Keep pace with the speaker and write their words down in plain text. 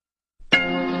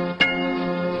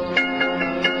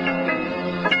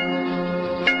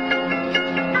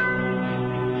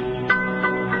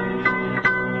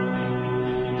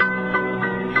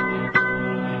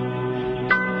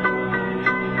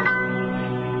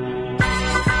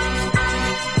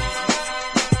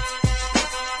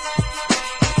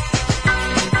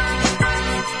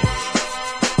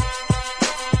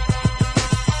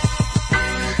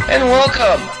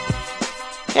welcome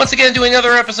once again to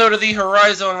another episode of the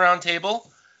Horizon Roundtable.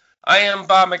 I am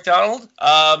Bob McDonald.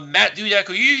 Matt Dudek,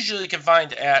 who you usually can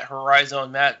find at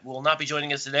Horizon. Matt will not be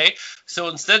joining us today, so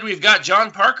instead we've got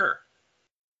John Parker.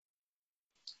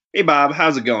 Hey Bob,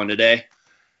 how's it going today?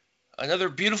 Another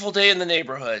beautiful day in the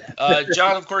neighborhood.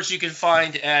 John, of course, you can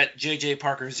find at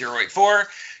JJParker084.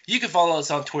 You can follow us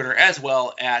on Twitter as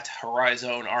well at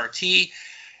HorizonRT.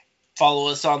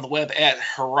 Follow us on the web at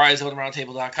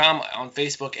HorizonRoundtable.com, on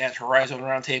Facebook at Horizon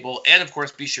Roundtable, and of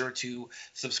course be sure to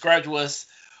subscribe to us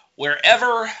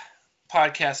wherever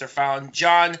podcasts are found.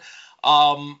 John,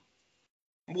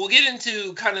 we'll get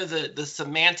into kind of the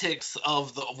semantics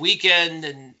of the weekend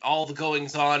and all the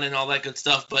goings on and all that good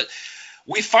stuff, but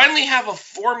we finally have a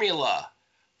formula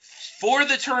for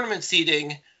the tournament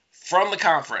seeding from the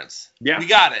conference. Yeah. We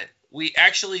got it. We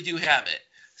actually do have it.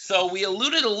 So we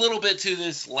alluded a little bit to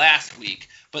this last week,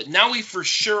 but now we for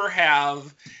sure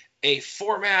have a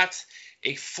format,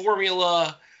 a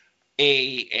formula,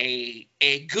 a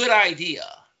good idea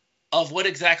of what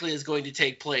exactly is going to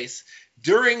take place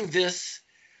during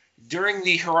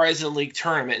the Horizon League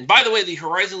tournament. And by the way, the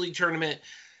Horizon League tournament,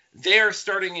 they're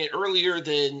starting it earlier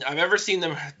than I've ever seen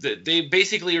them. They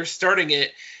basically are starting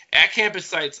it at campus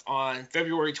sites on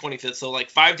February 25th. So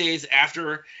like 5 days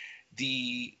after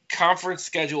the conference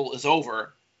schedule is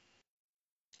over,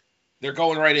 they're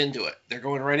going right into it. They're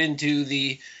going right into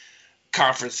the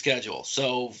conference schedule.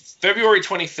 So February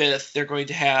 25th, they're going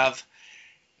to have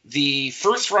the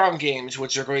first round games,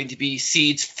 which are going to be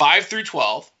seeds 5 through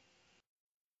 12.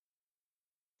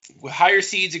 Higher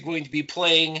seeds are going to be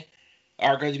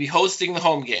hosting the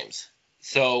home games.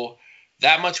 So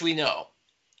that much we know.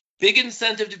 Big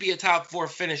incentive to be a top 4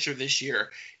 finisher this year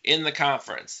in the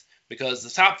conference, because the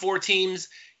top 4 teams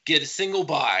get a single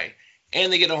bye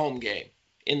and they get a home game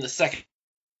in the second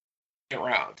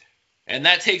round. And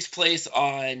that takes place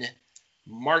on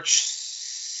March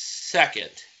 2nd.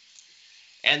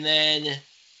 And then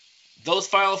those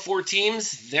final 4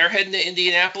 teams, they're heading to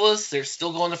Indianapolis. They're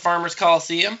still going to Farmers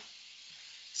Coliseum.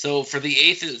 So for the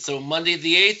 8th, so Monday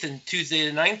the 8th and Tuesday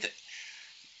the 9th,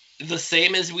 the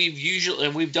same as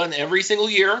we've done every single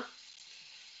year.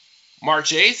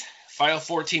 March 8th, final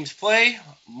 4 teams play.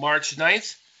 March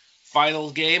 9th,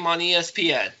 final game on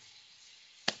ESPN.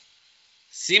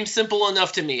 Seems simple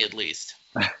enough to me, at least.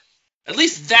 At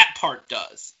least that part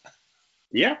does.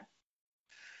 Yeah.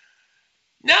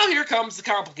 Now here comes the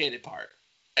complicated part.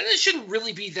 And it shouldn't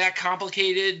really be that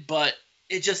complicated, but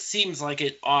it just seems like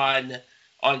it on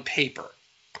paper.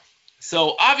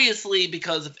 So obviously,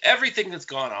 because of everything that's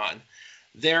gone on,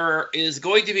 there is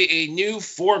going to be a new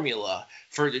formula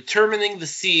for determining the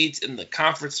seeds in the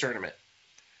conference tournament.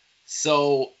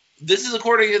 So this is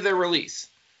according to their release.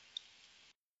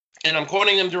 And I'm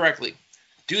quoting them directly.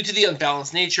 Due to the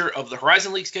unbalanced nature of the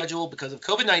Horizon League schedule because of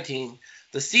COVID-19,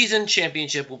 the season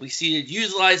championship will be seeded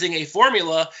utilizing a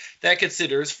formula that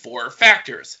considers 4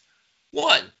 factors.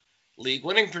 1, league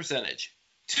winning percentage.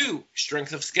 2,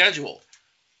 strength of schedule.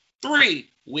 3,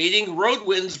 weighting road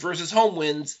wins versus home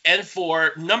wins. And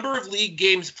 4, number of league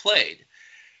games played.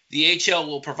 The HL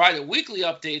will provide weekly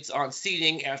updates on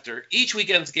seeding after each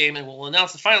weekend's game and will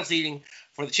announce the final seeding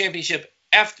for the championship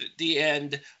after the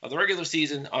end of the regular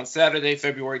season on Saturday,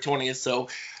 February 20th. So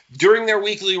during their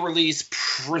weekly release,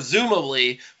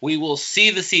 presumably, we will see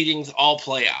the seedings all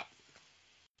play out.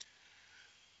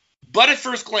 But at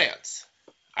first glance,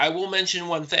 I will mention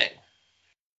one thing,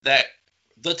 that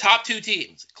the top 2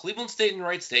 teams, Cleveland State and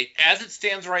Wright State, as it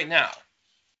stands right now,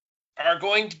 are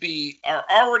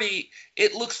already,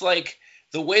 it looks like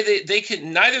the way they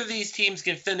can, neither of these teams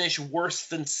can finish worse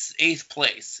than 8th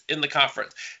place in the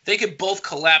conference. They could both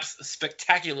collapse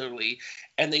spectacularly,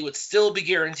 and they would still be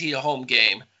guaranteed a home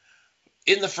game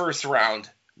in the first round,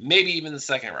 maybe even the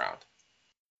second round.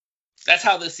 That's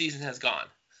how this season has gone.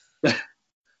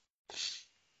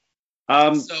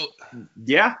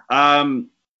 Yeah.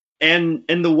 And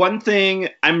the one thing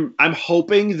I'm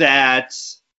hoping that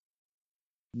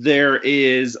there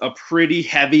is a pretty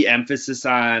heavy emphasis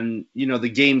on, the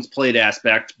games played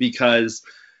aspect, because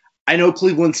I know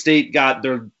Cleveland State got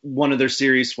one of their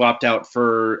series swapped out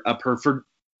for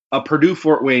a Purdue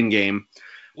Fort Wayne game.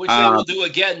 Which they will do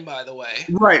again, by the way.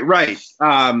 Right.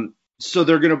 So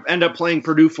they're going to end up playing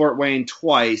Purdue Fort Wayne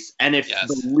twice. And if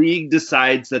the league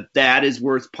decides that is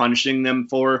worth punishing them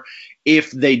for,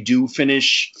 if they do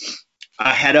finish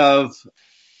ahead of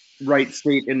Wright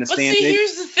State in the standings. But see,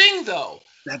 here's the thing, though.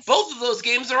 Both of those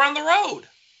games are on the road.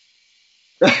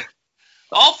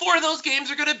 All 4 of those games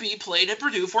are going to be played at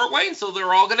Purdue Fort Wayne, so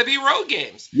they're all going to be road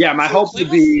games. Yeah, my hope would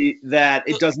be that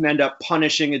it doesn't end up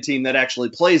punishing a team that actually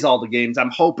plays all the games. I'm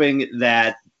hoping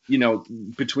that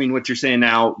between what you're saying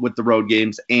now with the road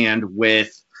games and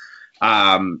with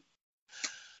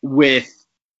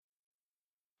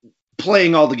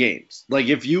playing all the games. Like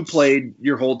if you played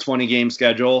your whole 20 game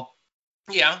schedule,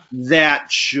 yeah,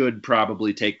 that should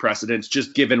probably take precedence,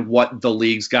 just given what the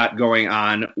league's got going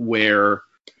on. Where,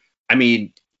 I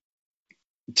mean,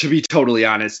 to be totally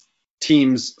honest,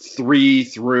 teams 3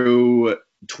 through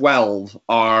 12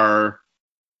 are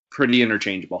pretty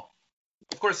interchangeable.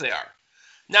 Of course they are.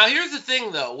 Now, here's the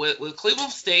thing, though, with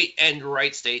Cleveland State and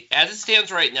Wright State, as it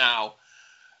stands right now,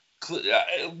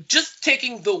 just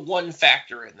taking the one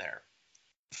factor in there.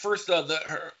 First, the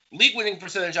league winning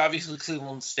percentage, obviously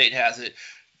Cleveland State has it.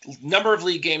 Number of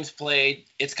league games played,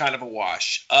 it's kind of a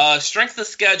wash. Strength of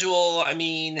schedule, I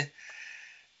mean,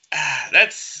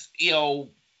 that's, you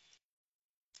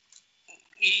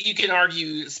can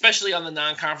argue, especially on the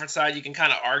non-conference side, you can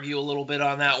kind of argue a little bit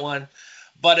on that one.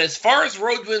 But as far as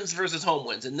road wins versus home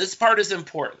wins, and this part is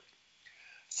important.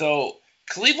 So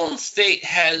Cleveland State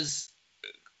has,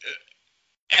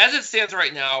 as it stands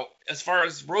right now, as far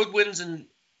as road wins and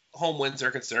home wins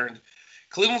are concerned,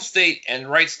 Cleveland State and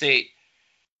Wright State,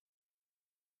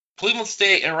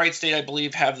 I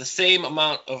believe, have the same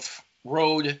amount of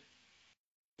road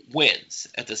wins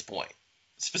at this point,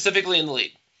 specifically in the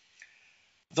league.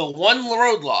 The one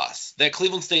road loss that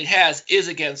Cleveland State has is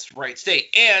against Wright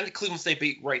State, and Cleveland State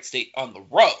beat Wright State on the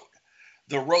road.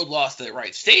 The road loss that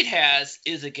Wright State has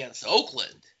is against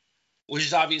Oakland, which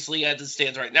is obviously, as it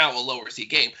stands right now, a lower seed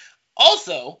game.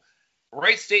 Also,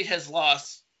 Wright State has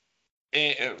lost,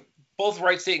 both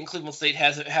Wright State and Cleveland State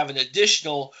have an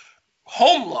additional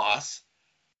home loss,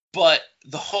 but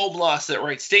the home loss that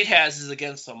Wright State has is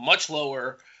against a much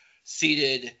lower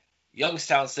seeded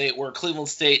Youngstown State, where Cleveland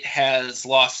State has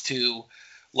lost to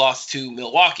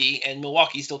Milwaukee, and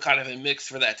Milwaukee's still kind of in mix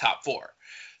for that top 4.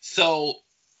 So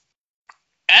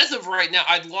as of right now,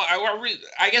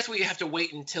 I guess we have to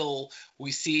wait until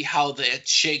we see how that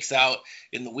shakes out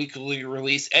in the weekly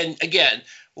release. And again,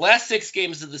 last 6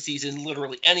 games of the season,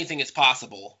 literally anything is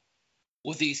possible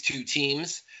with these two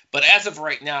teams. But as of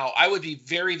right now, I would be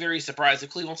very, very surprised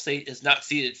if Cleveland State is not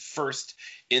seeded first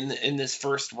in this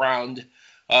first round.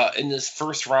 In this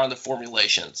first round of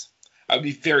formulations, I would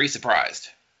be very surprised,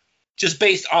 just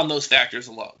based on those factors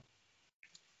alone.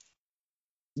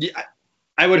 Yeah,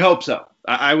 I would hope so.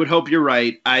 I would hope you're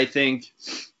right. I think,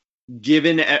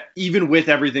 given even with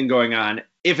everything going on,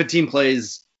 if a team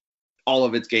plays all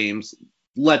of its games,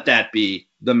 let that be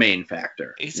the main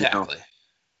factor. Exactly.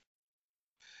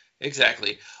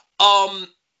 Exactly.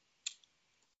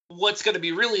 What's going to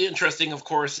be really interesting, of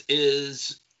course,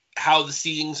 is how the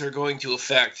seedings are going to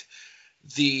affect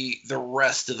the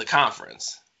rest of the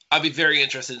conference. I'd be very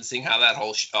interested in seeing how that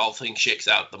whole thing shakes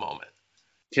out at the moment.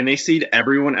 Can they seed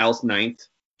everyone else 9th?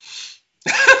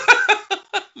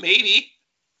 Maybe.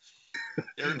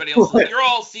 Everybody else, you're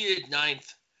all seeded 9th.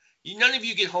 None of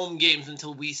you get home games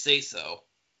until we say so.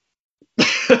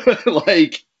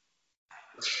 Like,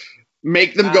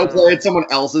 make them go play at someone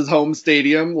else's home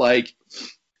stadium, like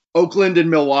Oakland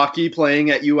and Milwaukee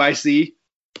playing at UIC.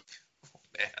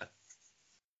 Man.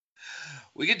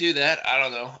 We could do that. I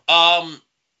don't know.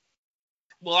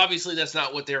 Well, obviously that's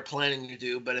not what they're planning to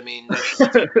do, but I mean, that's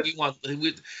what we want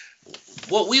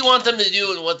them to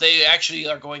do, and what they actually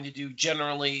are going to do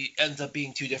generally ends up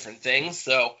being two different things.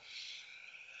 So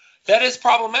that is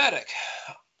problematic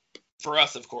for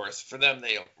us, of course. For them,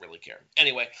 they don't really care.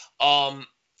 Anyway,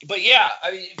 but yeah,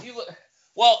 I mean, if you look,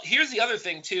 well, here's the other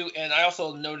thing too, and I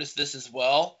also noticed this as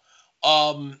well.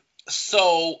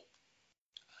 So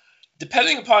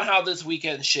depending upon how this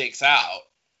weekend shakes out,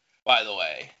 by the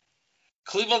way,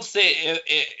 Cleveland State,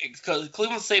 because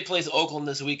Cleveland State plays Oakland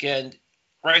this weekend,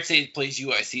 Wright State plays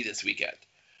UIC this weekend.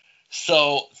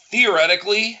 So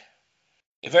theoretically,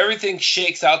 if everything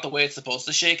shakes out the way it's supposed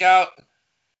to shake out,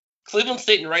 Cleveland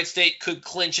State and Wright State could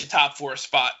clinch a top 4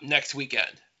 spot next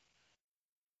weekend.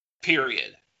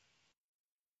 Period.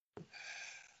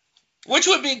 Which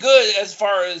would be good as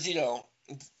far as,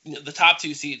 the top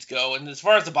 2 seeds go. And as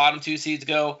far as the bottom 2 seeds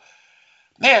go,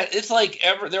 man, it's like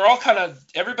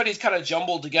everybody's kind of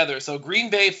jumbled together. So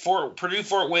Green Bay, Purdue,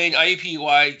 Fort Wayne,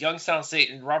 IUPUI, Youngstown State,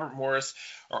 and Robert Morris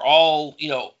are all,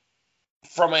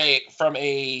 from a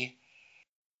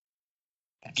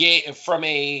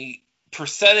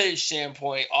percentage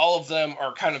standpoint, all of them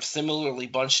are kind of similarly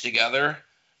bunched together.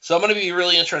 So I'm going to be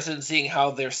really interested in seeing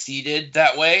how they're seeded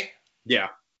that way. Yeah.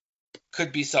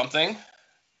 Could be something.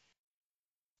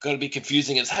 Going to be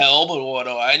confusing as hell, but what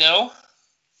do I know?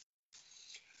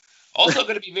 Also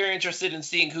going to be very interested in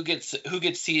seeing who gets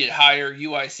seeded higher,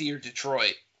 UIC or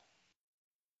Detroit.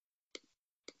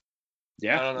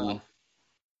 Yeah. I don't know.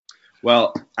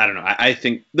 Well, I don't know. I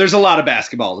think there's a lot of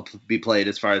basketball to be played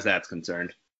as far as that's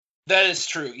concerned. That is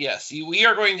true. Yes, we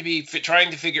are going to be trying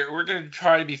to figure. We're going to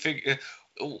try to be figure.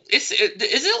 Is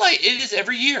it like it is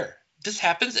every year? This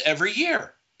happens every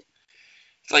year.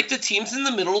 It's like the teams in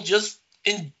the middle just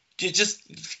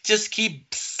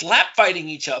keep slap fighting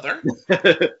each other,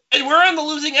 and we're on the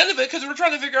losing end of it because we're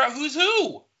trying to figure out who's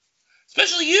who,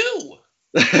 especially you.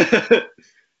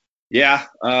 Yeah,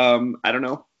 I don't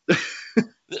know.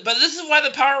 But this is why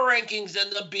the power rankings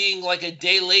end up being like a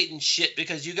day late and shit,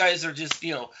 because you guys are just,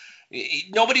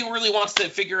 nobody really wants to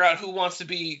figure out who wants to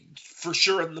be for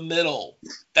sure in the middle.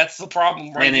 That's the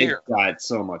problem right here. And it got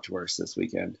so much worse this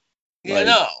weekend. I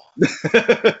know.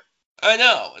 I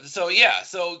know. So, yeah.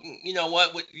 So, you know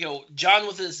what? John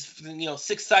with his,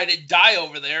 6-sided die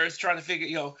over there is trying to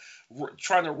figure,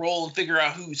 trying to roll and figure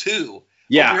out who's who.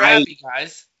 Yeah. Hope you're happy,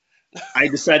 guys. I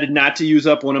decided not to use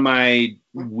up one of my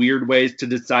weird ways to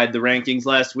decide the rankings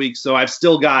last week, so I've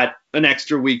still got an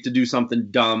extra week to do something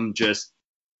dumb. Just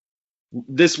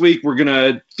this week we're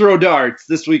gonna throw darts.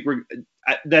 This week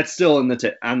that's still in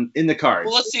the cards.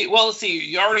 Well, let's see.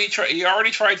 You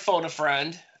already tried Phone a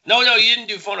Friend. No, you didn't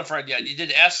do Phone a Friend yet. You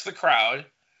did Ask the Crowd.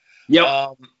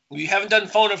 Yep. You haven't done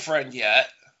Phone a Friend yet.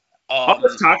 I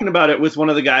was talking about it with one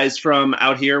of the guys from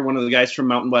out here, one of the guys from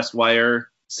Mountain West Wire,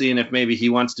 seeing if maybe he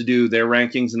wants to do their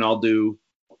rankings and I'll do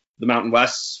the Mountain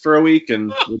West for a week,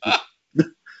 and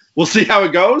we'll see how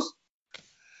it goes.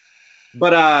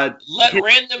 But let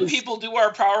random people do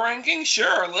our power rankings.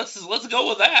 Sure, let's go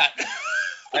with that.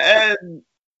 And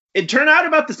it turned out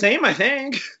about the same, I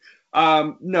think. Shit.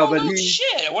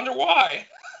 I wonder why.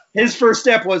 His first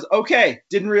step was, okay,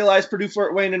 didn't realize Purdue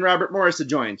Fort Wayne and Robert Morris had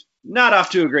joined. Not off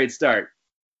to a great start.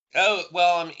 Oh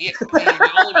well, we've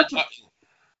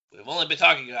only been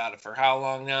talking about it for how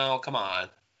long now? Come on.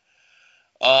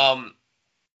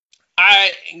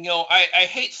 I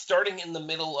hate starting in the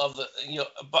middle of the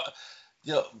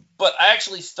but I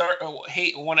actually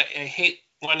hate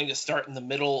wanting to start in the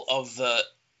middle of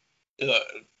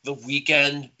the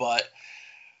weekend. But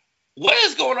what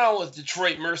is going on with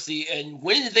Detroit Mercy, and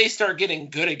when did they start getting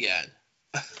good again?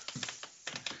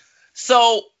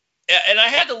 So, and I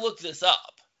had to look this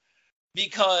up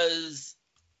because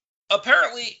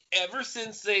apparently ever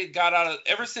since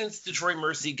Detroit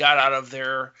Mercy got out of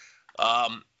their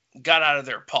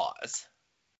pause,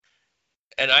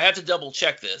 and I have to double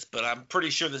check this, but I'm pretty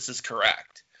sure this is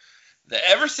correct, that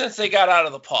ever since they got out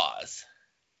of the pause,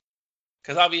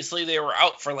 because obviously they were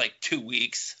out for like 2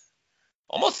 weeks,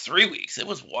 almost 3 weeks, it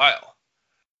was wild.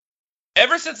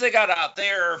 Ever since they got out,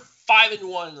 they're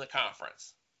 5-1 in the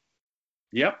conference.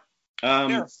 Yep.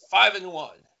 They're 5-1.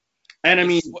 And I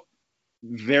mean,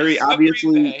 very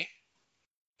obviously,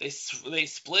 they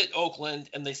split Oakland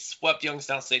and they swept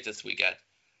Youngstown State this weekend.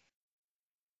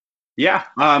 Yeah.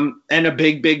 And a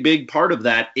big part of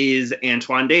that is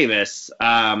Antoine Davis.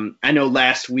 I know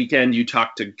last weekend you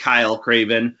talked to Kyle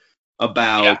Craven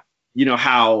about,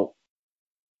 how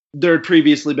there had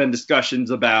previously been discussions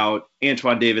about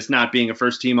Antoine Davis not being a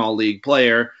first-team All-League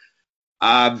player.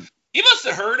 He must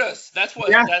have heard us. That's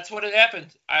what had happened.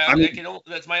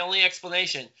 That's my only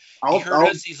explanation. He heard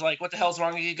us. He's like, "What the hell's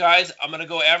wrong with you guys? I'm gonna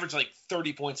go average like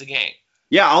 30 points a game."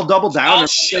 Yeah, I'll double down. I'll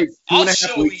say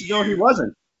 2.5 weeks ago he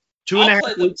wasn't.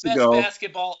 2.5 weeks ago. I'll play the best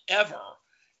basketball ever,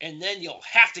 and then you'll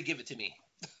have to give it to me.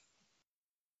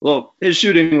 Well, his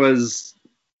shooting was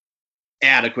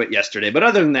adequate yesterday, but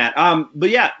other than that,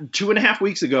 2.5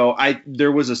 weeks ago,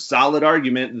 there was a solid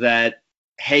argument that,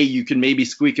 hey, you can maybe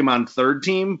squeak him on third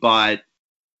team, but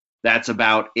that's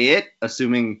about it,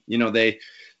 assuming, they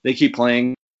keep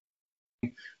playing.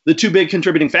 The two big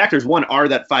contributing factors, one, are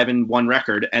that 5-1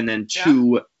 record, and then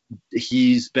two,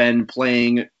 he's been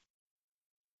playing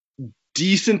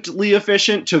decently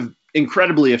efficient to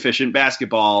incredibly efficient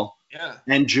basketball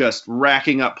and just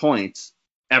racking up points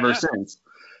ever since.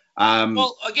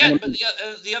 Well, again, but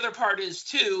the other part is,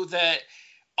 too, that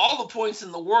all the points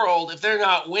in the world, if they're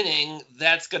not winning,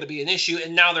 that's going to be an issue.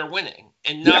 And now they're winning.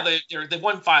 And now they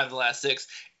won 5 of the last 6.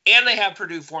 And they have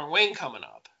Purdue Fort Wayne coming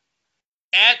up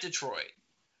at Detroit.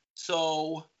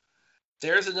 So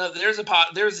there's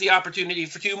the opportunity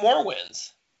for 2 more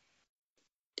wins.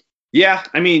 Yeah,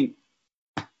 I mean,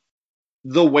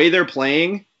 the way they're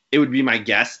playing, it would be my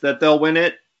guess that they'll win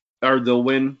it, or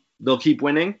they'll keep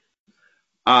winning.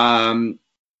 I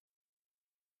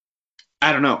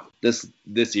don't know.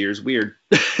 This year is weird.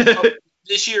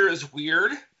 This year is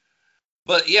weird.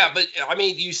 But I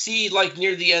mean, you see, like,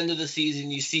 near the end of the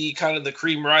season, you see kind of the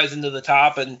cream rising to the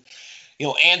top, and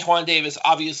Antoine Davis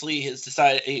obviously has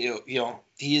decided,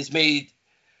 he has made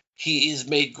he's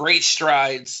made great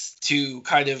strides to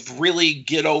kind of really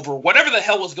get over whatever the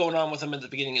hell was going on with him at the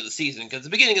beginning of the season. Because at the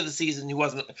beginning of the season,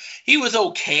 he was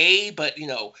okay, but,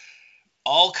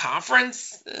 all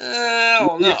conference? I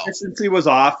don't know. The efficiency was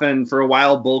off, and for a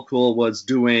while, Bullcool was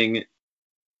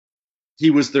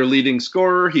he was their leading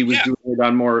scorer. He was doing it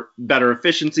on better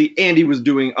efficiency, and he was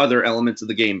doing other elements of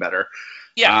the game better.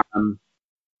 Yeah.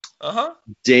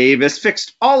 Davis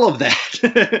fixed all of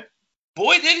that.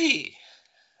 Boy, did he.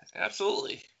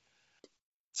 Absolutely.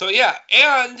 So, yeah,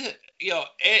 and,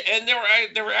 and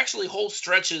there were actually whole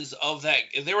stretches of that.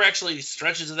 There were actually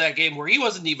stretches of that game where he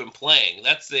wasn't even playing.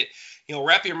 That's the,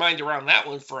 wrap your mind around that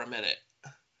one for a minute.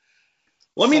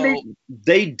 Well, I mean,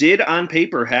 they did on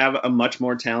paper have a much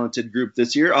more talented group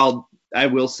this year. I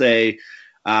will say,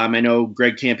 I know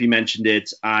Greg Campy mentioned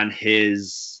it on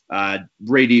his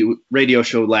radio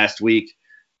show last week,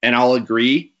 and I'll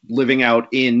agree. Living out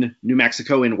in New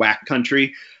Mexico in WAC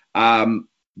country,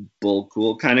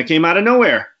 Bullcool kind of came out of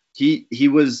nowhere. He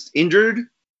was injured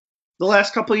the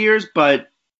last couple of years, but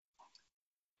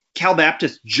Cal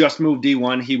Baptist just moved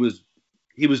D1. He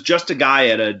was just a guy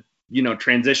at a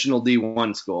transitional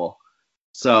D1 school.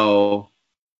 So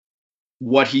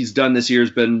what he's done this year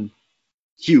has been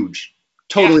huge.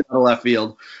 Totally out of left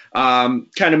field. Kind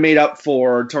of made up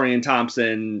for Torian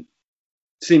Thompson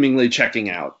seemingly checking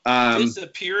out.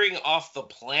 Disappearing off the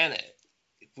planet.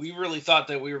 We really thought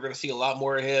that we were going to see a lot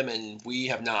more of him, and we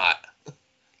have not.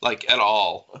 At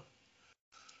all.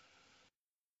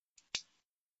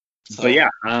 So, but yeah.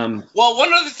 Well,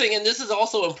 one other thing, and this is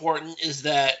also important, is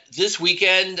that this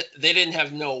weekend they didn't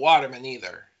have Noah Waterman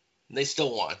either. They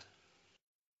still won.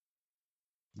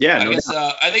 Yeah,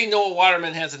 I think Noah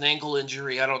Waterman has an ankle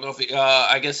injury. I don't know if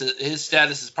I guess his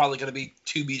status is probably going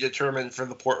to be determined for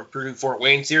the Purdue Fort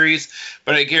Wayne series.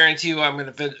 But I guarantee you, I'm going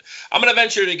to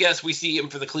venture to guess we see him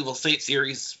for the Cleveland State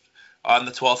series on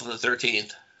the 12th and the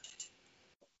 13th.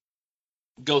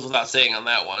 Goes without saying on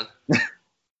that one.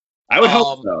 I would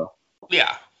hope so.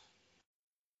 Yeah.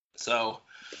 So,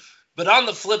 but on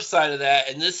the flip side of that,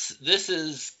 and this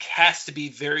has to be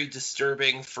very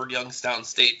disturbing for Youngstown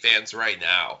State fans right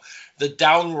now. The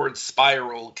downward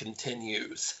spiral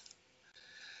continues.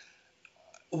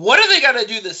 What are they going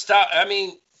to do to stop? I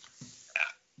mean,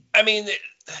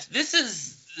 this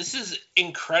is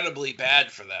incredibly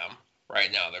bad for them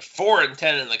right now. They're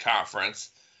 4-10 in the conference,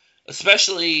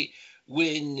 especially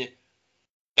when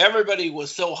everybody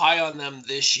was so high on them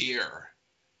this year.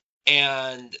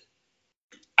 And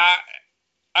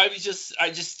I just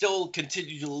still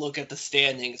continue to look at the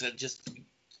standings and just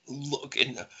look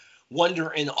and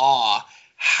wonder in awe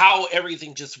how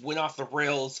everything just went off the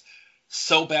rails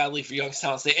so badly for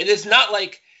Youngstown State. And it's not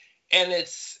like, I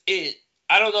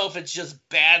don't know if it's just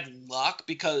bad luck,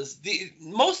 because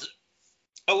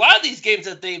a lot of these games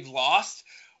that they've lost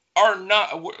are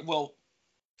not, well,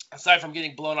 aside from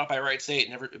getting blown up by Wright State,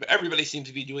 and everybody seems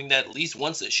to be doing that at least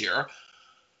once this year,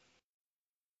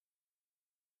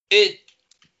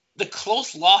 the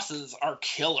close losses are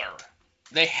killer.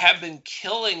 They have been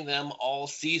killing them all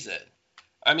season.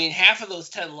 I mean, half of those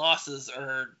 10 losses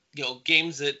are,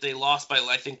 games that they lost by,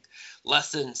 I think,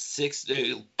 less than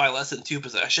 2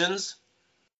 possessions.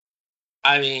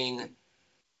 I mean,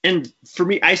 and for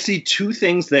me, I see two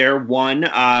things there. One,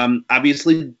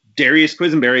 obviously, Darius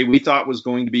Quisenberry, we thought was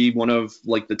going to be one of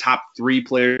the top 3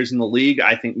 players in the league.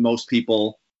 I think most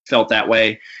people felt that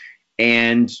way.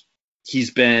 And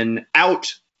he's been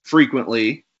out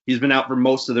frequently. He's been out for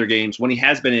most of their games. When he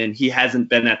has been in, he hasn't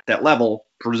been at that level,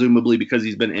 presumably because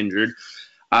he's been injured.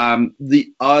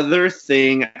 The other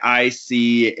thing I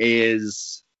see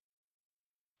is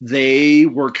they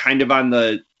were kind of on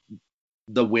the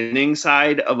winning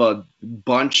side of a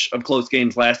bunch of close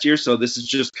games last year. So this is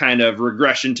just kind of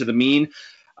regression to the mean.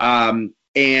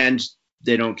 And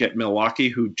they don't get Milwaukee,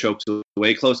 who chokes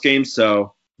away close games.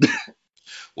 So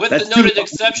with the noted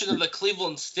exception of the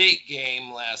Cleveland State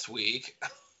game last week.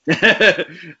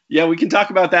 Yeah, we can talk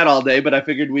about that all day, but I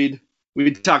figured we'd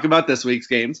talk about this week's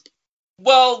games.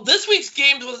 Well, this week's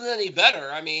games wasn't any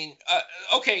better. I mean,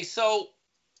 okay, so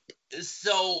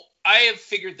I have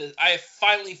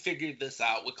finally figured this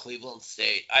out with Cleveland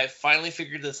State.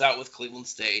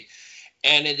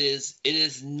 And it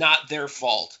is not their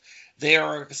fault. They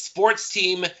are a sports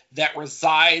team that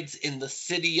resides in the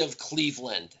city of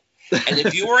Cleveland. And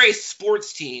if you are a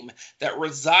sports team that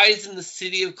resides in the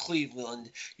city of Cleveland,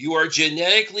 you are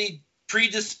genetically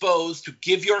predisposed to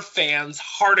give your fans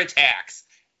heart attacks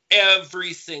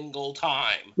every single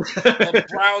time. The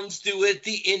Browns do it.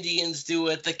 The Indians do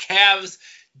it. The Cavs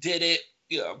did it,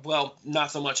 yeah, well, not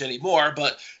so much anymore,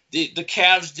 but the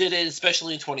Cavs did it,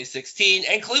 especially in 2016,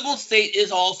 and Cleveland State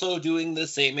is also doing the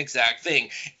same exact thing.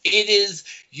 It is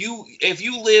if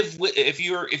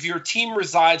your team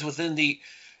resides within the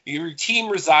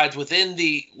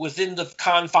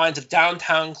confines of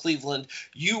downtown Cleveland,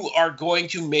 you are going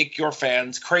to make your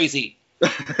fans crazy.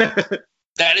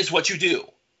 That is what you do.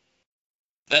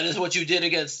 That is what you did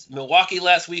against Milwaukee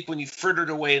last week when you frittered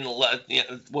away an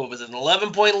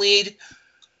 11-point lead?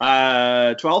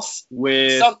 12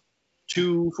 with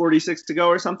 2:46 to go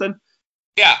or something.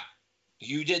 Yeah,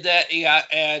 you did that. Yeah,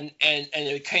 and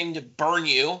it came to burn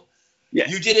you. Yes.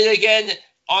 You did it again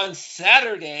on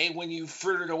Saturday when you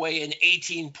frittered away an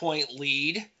 18-point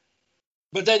lead.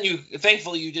 But then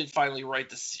thankfully, you did finally right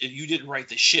the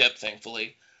ship,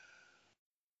 thankfully.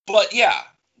 But yeah.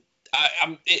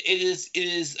 It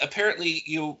is apparently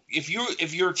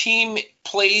if your team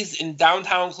plays in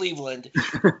downtown Cleveland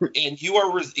and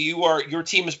your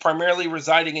team is primarily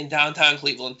residing in downtown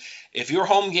Cleveland, if your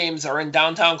home games are in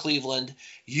downtown Cleveland,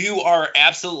 you are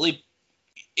absolutely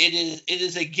it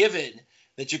is a given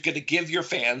that you're going to give your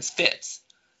fans fits.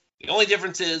 The only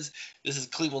difference is this is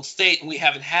Cleveland State and we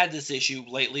haven't had this issue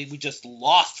lately. We just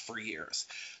lost for years,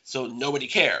 so nobody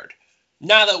cared.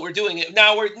 Now that we're doing it,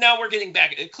 now we're getting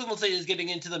back. Cleveland State is getting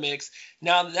into the mix.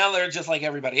 Now they're just like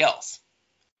everybody else.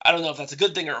 I don't know if that's a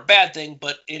good thing or a bad thing,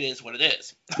 but it is what it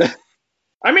is.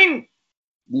 I mean,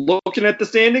 looking at the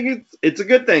standing, it's a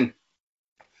good thing.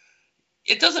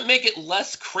 It doesn't make it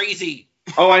less crazy.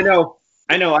 Oh, I know.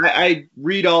 I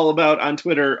read all about on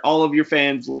Twitter, all of your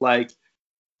fans like,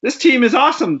 this team is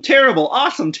awesome, terrible,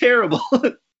 awesome, terrible.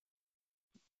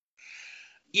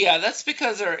 Yeah, that's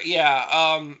because they're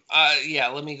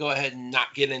let me go ahead and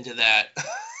not get into that.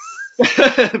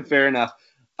 Fair enough.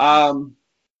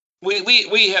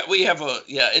 We have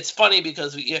it's funny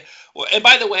because and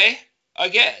by the way,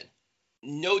 again,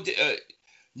 no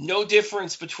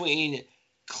difference between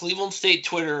Cleveland State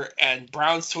Twitter and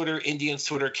Browns Twitter, Indians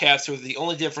Twitter, Cavs Twitter. The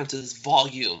only difference is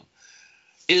volume.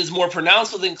 It is more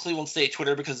pronounced within Cleveland State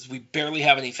Twitter because we barely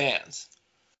have any fans.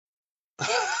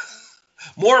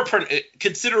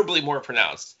 Considerably more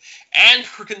pronounced, and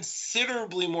for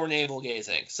considerably more navel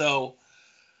gazing. So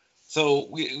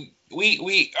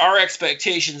we our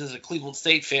expectations as a Cleveland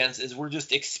State fans is we're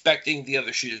just expecting the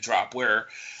other shoe to drop. Where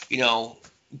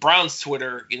Browns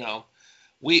Twitter,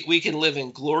 we can live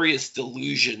in glorious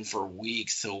delusion for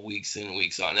weeks and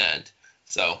weeks on end.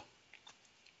 So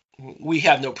we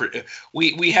have no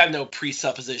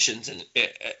presuppositions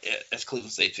as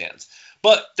Cleveland State fans.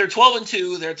 But they're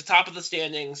 12-2. They're at the top of the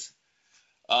standings.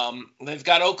 They've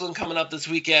got Oakland coming up this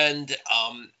weekend.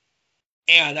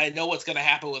 And I know what's going to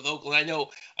happen with Oakland. I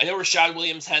know Rashad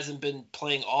Williams hasn't been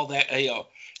playing all that.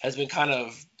 Has been kind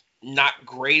of not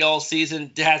great all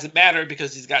season. It hasn't mattered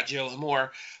because he's got Jalen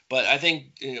Moore. But I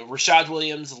think Rashad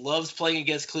Williams loves playing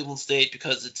against Cleveland State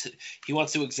because he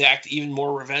wants to exact even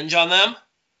more revenge on them,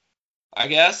 I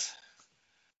guess.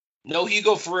 No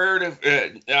Hugo Ferrer.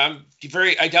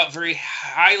 I doubt very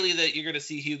highly that you're going to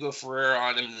see Hugo Ferrer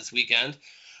on him this weekend.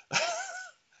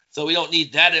 So we don't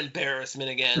need that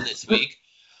embarrassment again this week.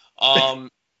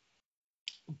 But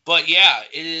yeah,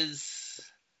 it is.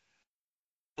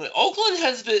 Oakland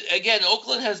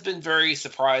has been very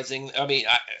surprising. I mean,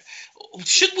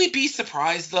 should we be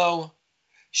surprised though?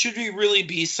 Should we really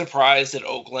be surprised at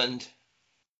Oakland?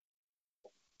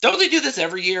 Don't they do this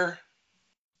every year?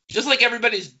 Just like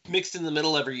everybody's mixed in the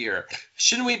middle every year.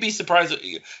 Shouldn't we be surprised?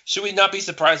 Should we not be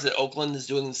surprised that Oakland is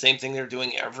doing the same thing they're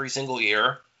doing every single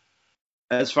year?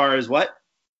 As far as what?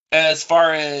 As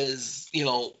far as,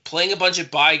 playing a bunch of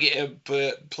bye games,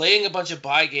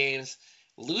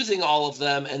 losing all of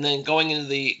them, and then going into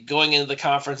the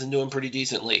conference and doing pretty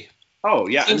decently. Oh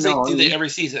yeah, seems like they do that every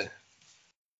season.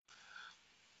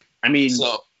 I mean,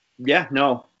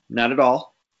 no, not at all.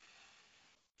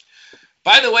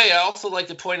 By the way, I also like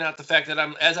to point out the fact that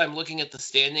as I'm looking at the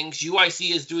standings, UIC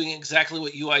is doing exactly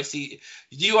what UIC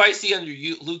under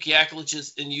Luke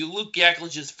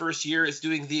Yaklich's first year is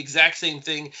doing the exact same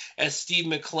thing as Steve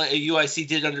McLean. UIC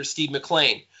did under Steve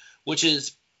McLean, which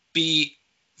is be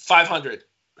 500,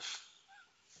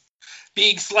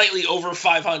 being slightly over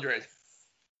 500.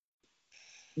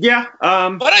 Yeah.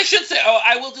 But I should say,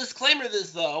 I will disclaimer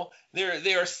this though.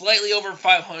 They are slightly over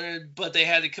 500, but they've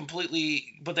got a completely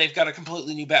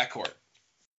new backcourt.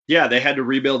 Yeah, they had to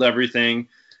rebuild everything.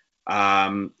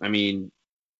 I mean,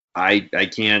 I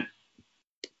can't.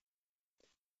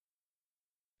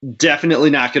 Definitely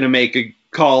not going to make a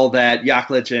call that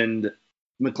Yaklich and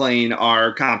McLean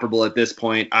are comparable at this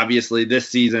point. Obviously, this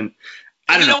season,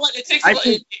 I don't know. What?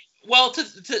 well, to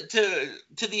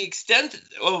the extent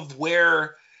of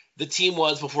where the team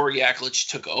was before Yaklich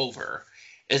took over,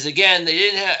 is again they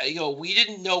didn't have we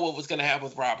didn't know what was going to happen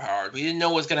with Rob Howard. We didn't know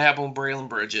what was going to happen with Braylon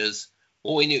Bridges.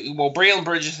 Well, we knew Braylon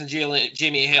Bridges and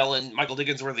Jamie Hale and Michael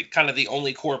Dickens were kind of the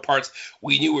only core parts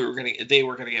we knew they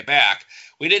were gonna get back.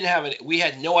 We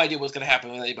had no idea what was going to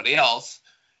happen with anybody else,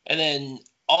 and then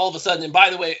all of a sudden, and by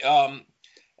the way,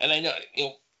 and I know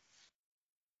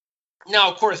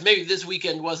now, of course, maybe this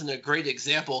weekend wasn't a great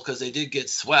example because they did get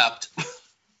swept.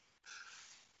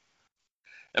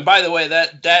 And by the way,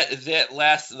 the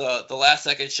last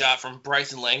second shot from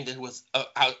Bryson Langdon was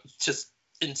just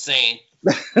insane.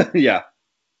 Yeah.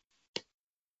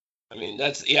 I mean,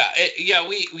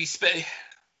 we spent.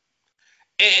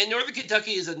 And Northern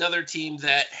Kentucky is another team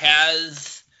that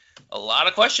has a lot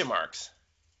of question marks,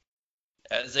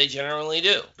 as they generally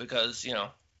do, because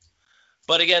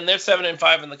But again, they're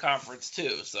 7-5 in the conference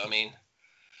too, so I mean,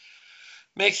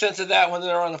 makes sense of that when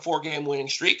they're on a 4-game winning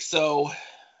streak. So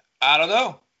I don't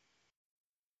know.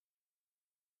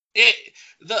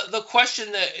 The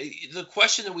question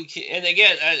that we can, and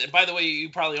again, by the way, you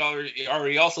probably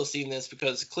already also seen this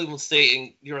because Cleveland State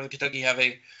and Northern Kentucky have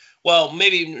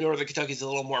maybe Northern Kentucky's a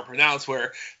little more pronounced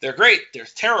where they're great, they're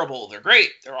terrible, they're great,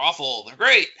 they're awful, they're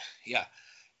great. Yeah,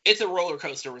 it's a roller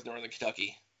coaster with Northern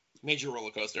Kentucky, major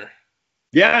roller coaster.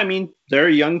 Yeah, I mean, they're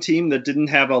a young team that didn't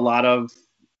have a lot of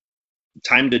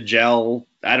time to gel.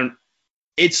 I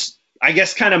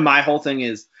guess kind of my whole thing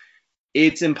is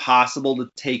it's impossible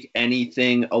to take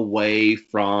anything away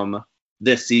from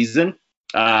this season.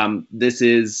 This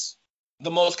is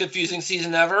the most confusing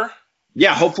season ever.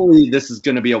 Yeah, hopefully this is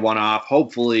going to be a one-off.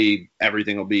 Hopefully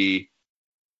everything will be,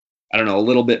 I don't know, a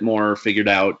little bit more figured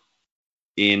out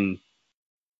in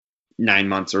 9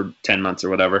 months or 10 months or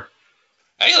whatever.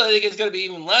 I think it's going to be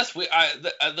even less.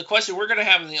 The question we're going to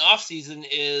have in the offseason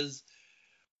is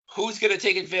who's going to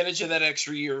take advantage of that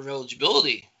extra year of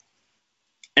eligibility?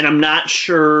 And I'm not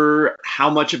sure how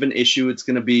much of an issue it's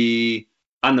going to be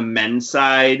on the men's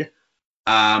side.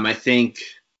 I think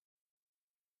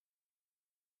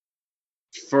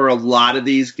for a lot of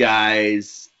these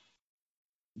guys,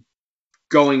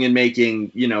 going and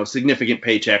making, significant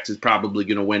paychecks is probably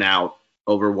going to win out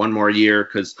over one more year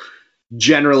because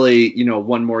generally,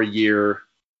 one more year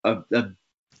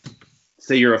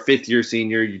say you're a 5th-year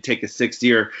senior, you take a 6th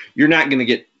year, you're not going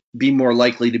to be more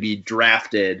likely to be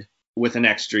drafted with an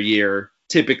extra year.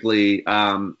 Typically,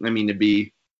 to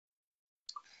be.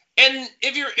 And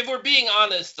if we're being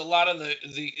honest, a lot of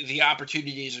the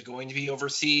opportunities are going to be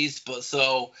overseas, but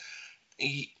so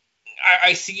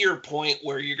I see your point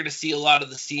where you're going to see a lot of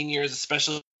the seniors,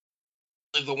 especially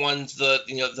the ones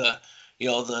the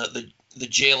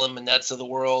Jalen Manets of the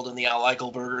world and the Al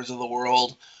Eichelbergers of the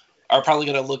world are probably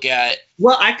going to look at.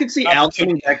 Well, I could see Al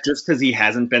coming back just because he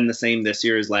hasn't been the same this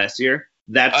year as last year.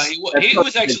 He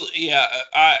was actually, yeah.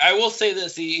 I will say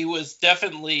this: he was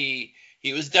definitely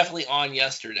on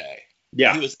yesterday.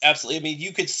 Yeah, he was absolutely. I mean,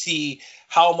 you could see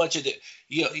how much of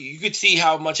you could see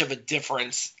how much of a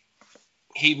difference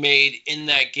he made in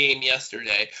that game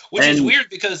yesterday, which is weird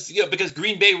because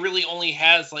Green Bay really only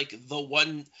has like the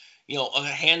one,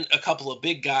 a couple of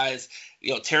big guys,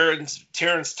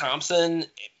 Terrence Thompson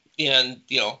and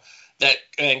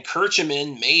and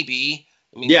Kirchman maybe.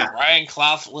 I mean, yeah. Ryan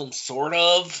Claflin, sort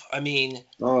of. I mean,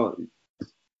 sort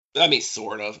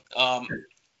of. I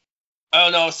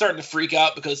don't know. I was starting to freak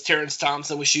out because Terrence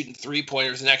Thompson was shooting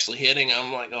 3-pointers and actually hitting.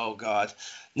 I'm like, oh god,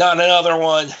 not another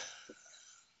one.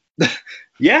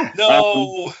 Yeah.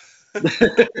 No.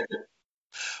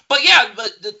 But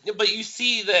you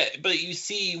see that. But you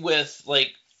see with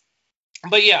like.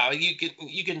 But yeah,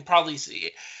 you can probably see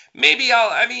it. Maybe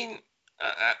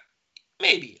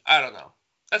maybe I don't know.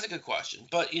 That's a good question,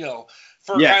 but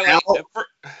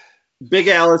Big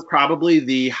Al is probably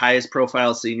the highest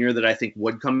profile senior that I think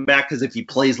would come back because if he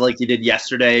plays like he did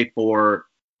yesterday for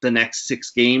the next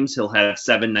 6 games, he'll have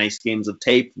 7 nice games of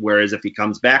tape. Whereas if he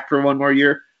comes back for one more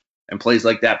year and plays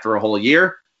like that for a whole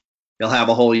year, he'll have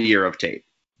a whole year of tape.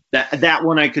 That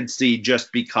one I could see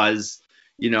just because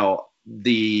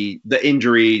the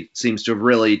injury seems to have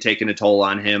really taken a toll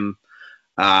on him.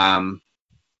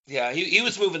 Yeah, he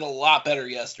was moving a lot better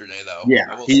yesterday, though.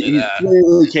 Yeah, he's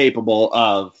really capable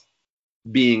of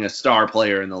being a star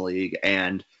player in the league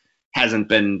and hasn't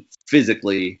been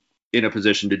physically in a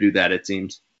position to do that, it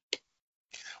seems.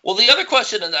 Well, the other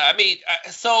question, I'm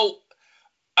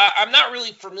not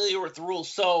really familiar with the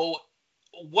rules. So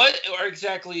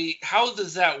how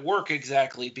does that work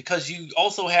exactly? Because you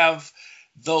also have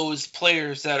those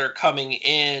players that are coming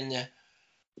in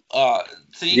So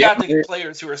you got the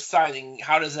players who are signing.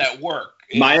 How does that work?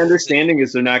 My understanding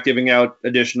is they're not giving out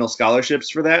additional scholarships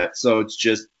for that, so it's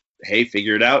just, hey,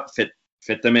 figure it out, fit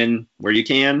them in where you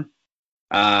can.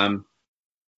 It's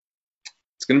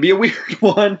going to be a weird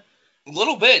one. A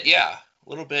little bit, yeah, a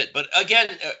little bit. But again,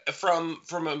 from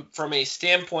a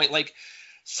standpoint, like,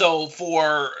 so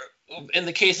for in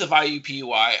the case of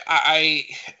IUPUI,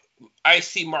 I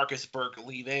see Marcus Burke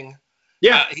leaving.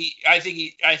 Yeah, I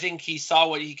think he saw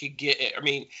what he could get. I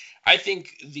mean, I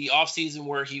think the offseason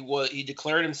where he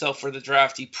declared himself for the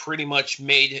draft, he pretty much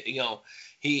made,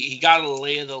 he got a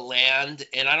lay of the land,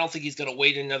 and I don't think he's going to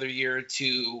wait another year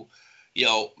to,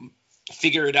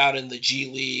 figure it out in the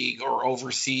G League or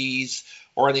overseas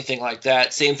or anything like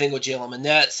that. Same thing with Jalen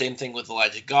Manette. Same thing with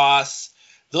Elijah Goss.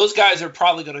 Those guys are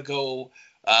probably going to go,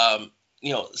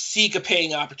 seek a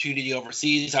paying opportunity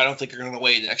overseas. I don't think they're going to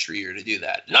wait an extra year to do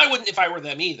that. And I wouldn't if I were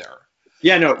them either.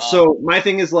 Yeah, no. So my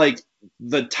thing is, like,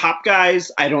 the top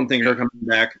guys, I don't think are coming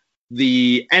back.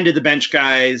 The end of the bench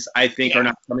guys, I think, are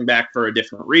not coming back for a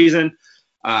different reason.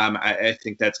 I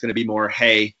think that's going to be more,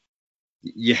 hey,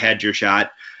 you had your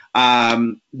shot.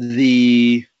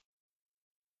 The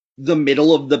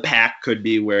middle of the pack could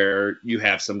be where you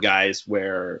have some guys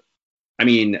where, I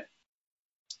mean,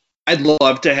 I'd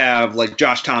love to have, like,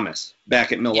 Josh Thomas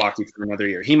back at Milwaukee for another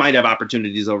year. He might have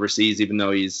opportunities overseas, even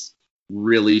though he's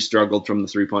really struggled from the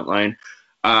three-point line.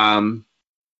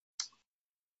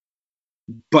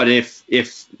 But if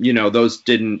those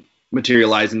didn't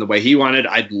materialize in the way he wanted,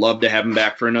 I'd love to have him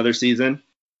back for another season.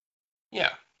 Yeah.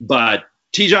 But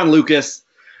Te'Jon Lucas,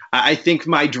 I think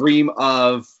my dream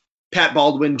of Pat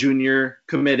Baldwin Jr.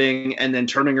 committing and then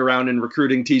turning around and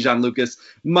recruiting Te'Jon Lucas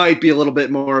might be a little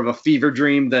bit more of a fever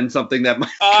dream than something that might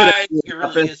it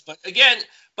really is.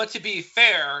 But to be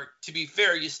fair,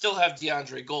 you still have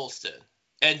DeAndre Golston.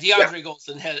 And DeAndre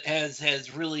Golston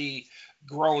has really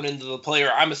grown into the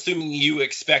player I'm assuming you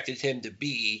expected him to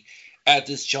be at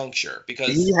this juncture, because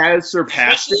he has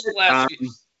surpassed it.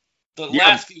 The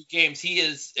last few games he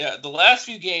has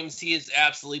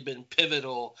absolutely been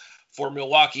pivotal for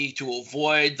Milwaukee to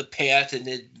avoid the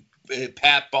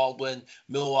Pat Baldwin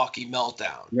Milwaukee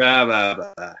meltdown.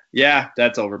 Yeah,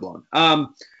 that's overblown. Anyway.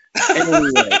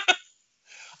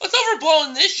 It's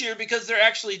overblown this year because they're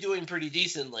actually doing pretty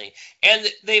decently, and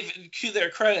they've, to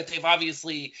their credit, they've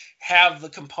obviously have the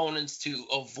components to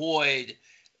avoid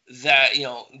that,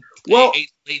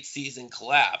 late season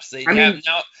collapse. You have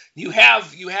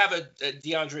a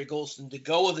DeAndre Golston to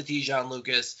go with a Te'Jon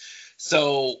Lucas.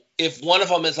 So if one of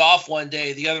them is off one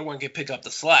day, the other one can pick up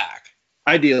the slack.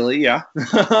 Ideally, yeah.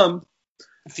 But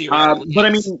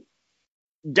I mean,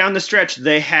 down the stretch,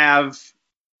 they have,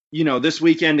 this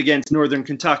weekend against Northern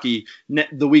Kentucky,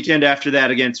 the weekend after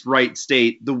that against Wright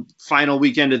State, the final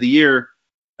weekend of the year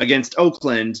against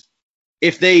Oakland.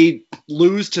 If they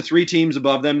lose to three teams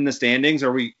above them in the standings,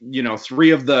 are we, three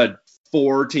of the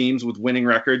four teams with winning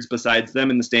records besides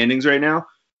them in the standings right now,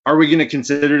 are we going to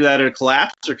consider that a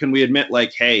collapse, or can we admit,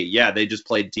 like, hey, yeah, they just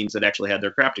played teams that actually had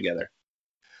their crap together?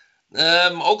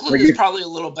 Oakland is probably a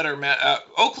little better.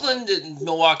 Oakland and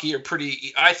Milwaukee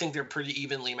I think they're pretty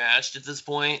evenly matched at this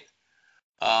point.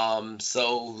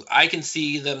 So I can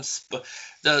see them.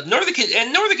 Northern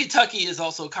Kentucky is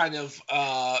also kind of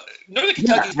Northern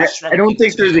Kentucky. I don't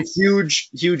think there's a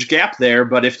huge gap there,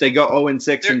 but if they go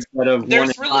 0-6 instead of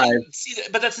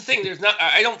 1-5, but that's the thing.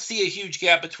 I don't see a huge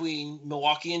gap between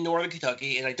Milwaukee and Northern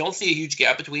Kentucky, and I don't see a huge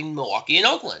gap between Milwaukee and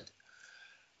Oakland.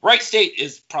 Wright State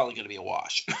is probably going to be a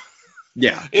wash.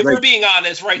 Yeah. If we're being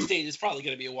honest, Wright State is probably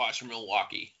going to be a wash for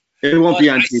Milwaukee. It won't be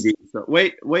on TV. So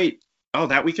wait. Oh,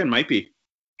 that weekend might be.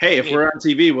 Hey, if we're on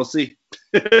TV, we'll see.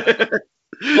 But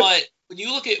when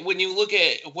you look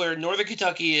at where Northern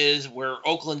Kentucky is, where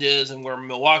Oakland is, and where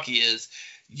Milwaukee is,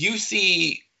 you can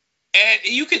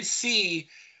see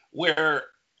where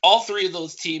all three of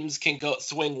those teams can go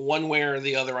swing one way or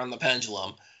the other on the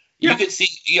pendulum. Yeah. You could see,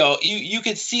 you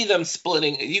could see them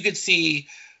splitting. You could see,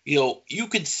 you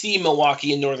could see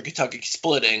Milwaukee and Northern Kentucky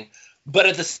splitting, but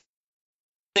at the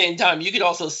same time, you could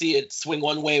also see it swing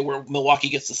one way where Milwaukee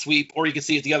gets the sweep, or you could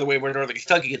see it the other way where Northern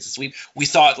Kentucky gets the sweep. We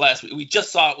saw it last week. We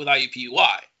just saw it with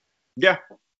IUPUI. Yeah.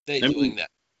 Doing that.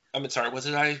 I'm sorry, was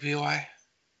it IUPUI?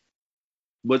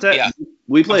 Was that? Yeah.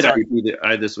 We played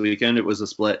IUPUI this weekend. It was a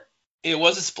split. It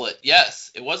was a split.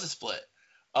 Yes, it was a split.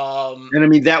 And I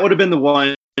mean, that would have been the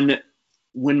one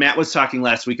when Matt was talking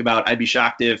last week about, I'd be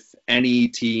shocked if any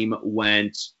team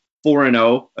went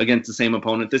 4-0 against the same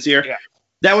opponent this year. Yeah.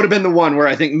 That would have been the one where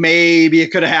I think maybe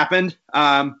it could have happened.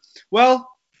 Well,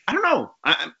 I don't know.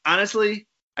 Honestly,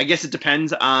 I guess it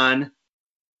depends on.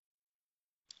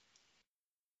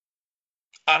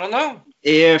 I don't know.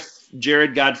 If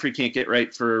Jared Godfrey can't get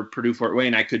right for Purdue Fort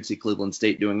Wayne, I could see Cleveland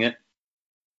State doing it.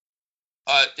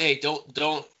 Hey,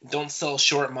 don't sell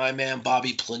short my man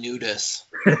Bobby Planutis.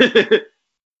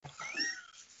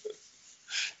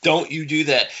 Don't you do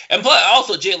that. And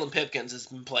also Jalen Pipkins has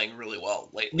been playing really well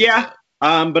lately. Yeah.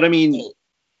 Too. But I mean,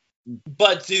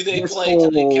 but do they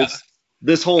play?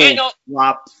 This whole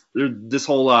flop, this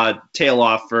whole tail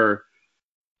off for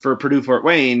Purdue Fort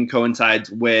Wayne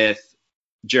coincides with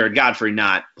Jared Godfrey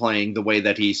not playing the way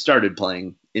that he started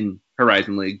playing in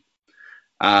Horizon League.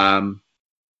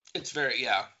 It's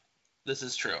this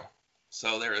is true.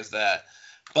 So there is that.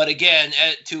 But again,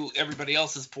 to everybody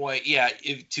else's point,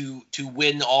 to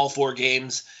win all 4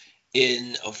 games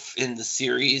in the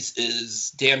series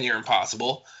is damn near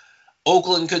impossible.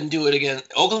 Oakland couldn't do it again.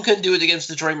 Oakland couldn't do it against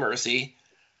Detroit Mercy.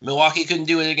 Milwaukee couldn't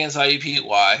do it against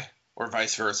IUPUI, or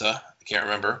vice versa. I can't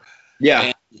remember. Yeah.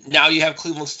 And now you have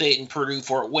Cleveland State and Purdue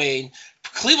Fort Wayne.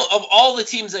 Cleveland, of all the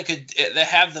teams that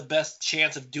have the best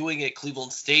chance of doing it,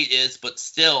 Cleveland State is, but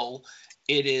still,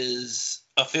 it is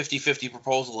a 50-50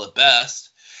 proposal at best.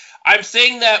 I'm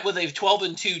saying that with a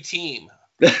 12-2 team.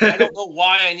 I don't know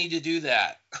why I need to do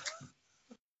that.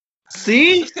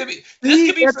 See? This could be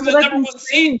for the number 1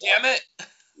 seed, damn it.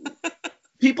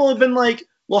 People have been like,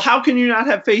 well, how can you not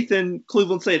have faith in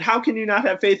Cleveland State? How can you not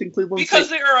have faith in Cleveland State? Because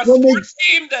they are a sports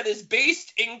team that is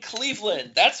based in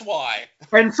Cleveland. That's why.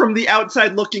 And from the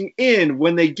outside looking in,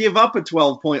 when they give up a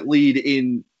 12-point lead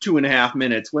in 2.5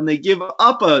 minutes, when they give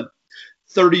up a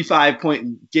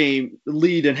 35-point game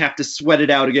lead and have to sweat it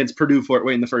out against Purdue Fort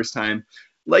Wayne the first time,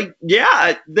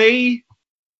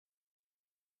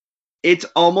 it's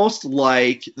almost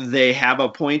like they have a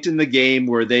point in the game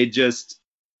where they just,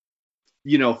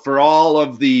 for all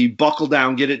of the buckle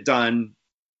down, get it done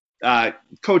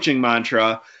coaching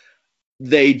mantra,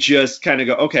 they just kind of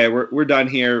go, okay, we're done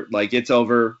here. Like, it's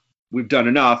over. We've done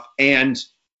enough. And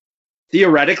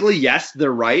theoretically, yes,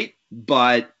 they're right,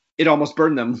 but it almost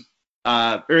burned them.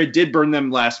 Or it did burn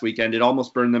them last weekend. It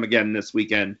almost burned them again this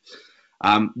weekend.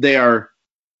 They are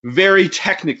very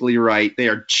technically right. They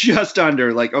are just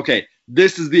under, okay,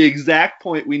 this is the exact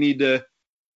point we need to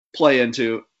play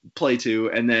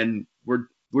to, and then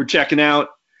we're checking out,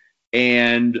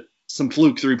 and some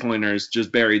fluke 3-pointers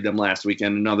just buried them last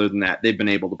weekend, and other than that, they've been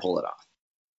able to pull it off.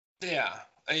 Yeah,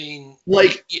 I mean,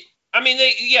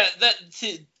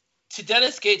 to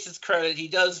Dennis Gates' credit, he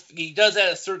does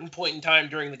at a certain point in time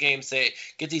during the game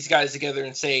get these guys together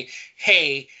and say,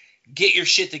 hey, get your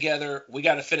shit together, we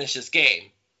got to finish this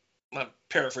game. I'm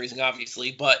paraphrasing,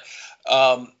 obviously, but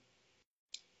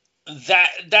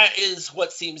that is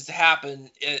what seems to happen,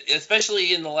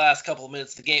 especially in the last couple of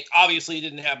minutes of the game. Obviously, it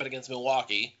didn't happen against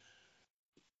Milwaukee,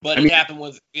 but it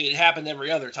happened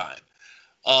every other time.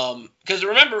 Because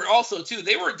remember also too,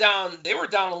 they were down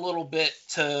a little bit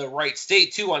to Wright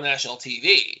State too on national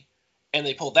TV, and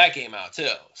they pulled that game out too.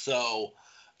 So,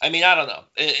 I mean, I don't know.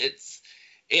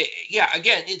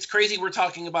 Again, it's crazy we're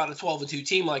talking about a 12-2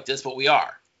 team like this, but we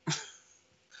are.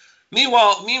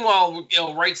 Meanwhile,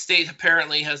 Wright State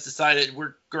apparently has decided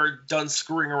we're done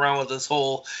screwing around with this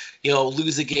whole,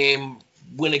 lose a game,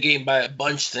 win a game by a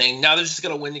bunch thing. Now they're just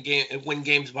gonna win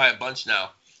games by a bunch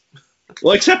now.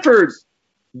 Well, except for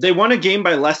they won a game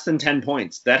by less than 10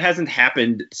 points. That hasn't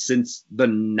happened since the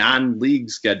non-league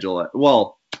schedule.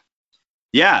 Well,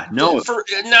 yeah, no.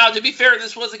 Now, to be fair,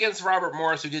 this was against Robert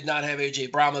Morris, who did not have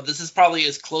AJ Brahma. This is probably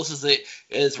as close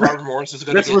as Robert Morris was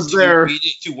going to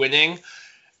get to winning.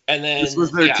 And then this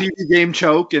was their TV game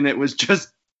choke, and it was just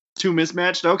too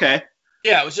mismatched. Okay.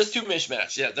 Yeah, it was just too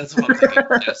mismatched. Yeah, that's what I'm thinking.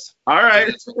 Yes. All right.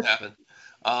 That's what happened.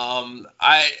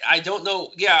 I don't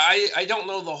know. Yeah, I don't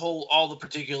know all the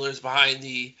particulars behind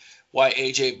why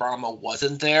AJ Brahma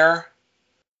wasn't there.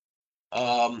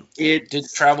 It did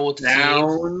travel with the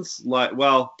team.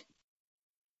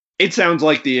 It sounds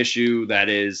like the issue that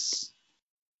is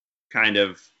kind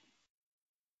of.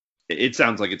 It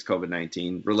sounds like it's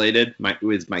COVID-19 related.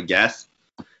 Is my guess,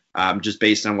 just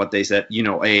based on what they said.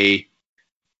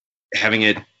 Having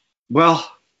it.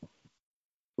 Well,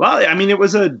 I mean, it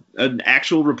was an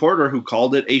actual reporter who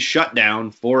called it a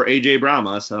shutdown for AJ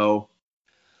Brahma. So,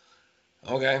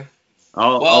 okay.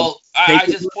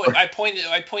 I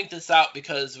point this out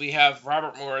because we have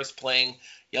Robert Morris playing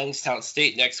Youngstown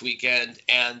State next weekend,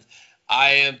 and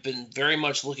I have been very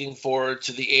much looking forward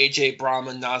to the AJ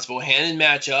Brahma Naz Bohannon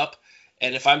matchup.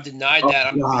 And if I'm denied that,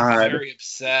 I'm going to be very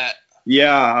upset.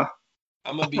 Yeah.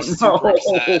 I'm going to be super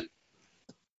upset.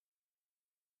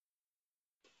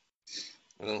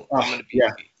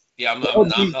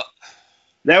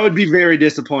 That would be very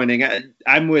disappointing.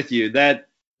 I'm with you. That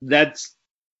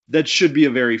should be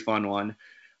a very fun one.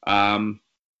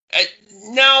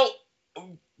 Now,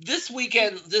 this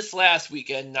last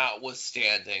weekend,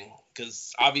 notwithstanding,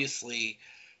 because obviously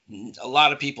a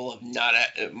lot of people have not,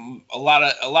 a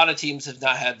lot of teams have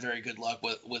not had very good luck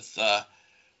with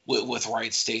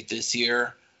Wright State this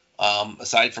year.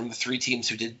 Aside from the 3 teams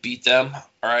who did beat them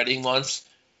already once,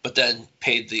 but then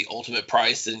paid the ultimate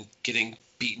price and getting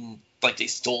beaten like they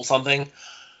stole something.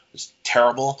 It's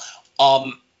terrible.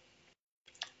 But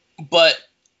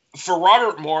for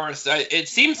Robert Morris, it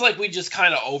seems like we just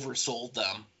kind of oversold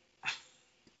them.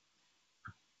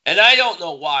 And I don't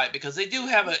know why, because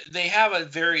they have a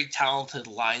very talented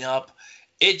lineup.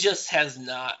 It just has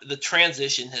not, the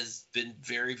transition has been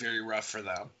very, very rough for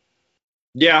them.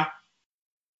 Yeah.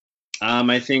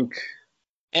 I think,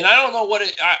 and I don't know what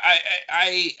it.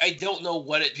 I don't know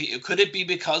what it could it be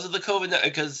because of the COVID,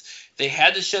 because they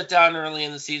had to shut down early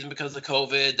in the season because of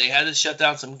COVID. They had to shut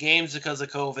down some games because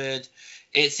of COVID.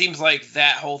 It seems like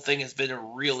that whole thing has been a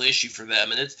real issue for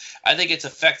them, and I think it's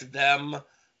affected them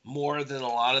more than a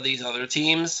lot of these other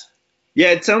teams. Yeah,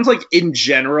 it sounds like in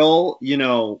general,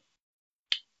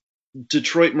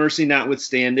 Detroit Mercy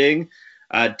notwithstanding,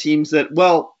 teams that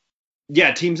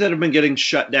have been getting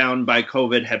shut down by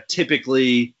COVID have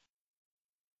typically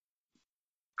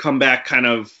come back kind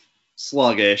of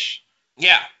sluggish.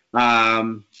 Yeah.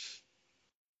 I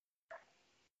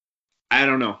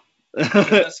don't know.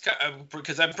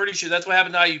 Because I'm pretty sure that's what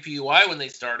happened to IUPUI when they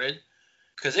started.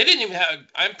 Because they didn't even have.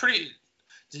 I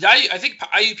think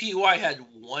IUPUI had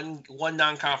one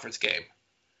non-conference game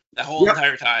that whole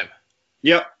entire time.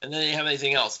 Yep. And then they didn't have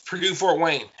anything else. Purdue Fort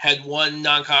Wayne had one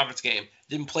non-conference game.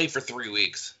 Didn't play for 3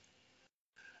 weeks.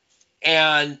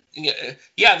 And yeah,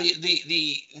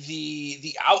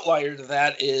 the outlier to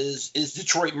that is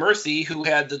Detroit Mercy, who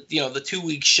had the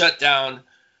 2-week shutdown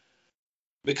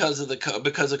because of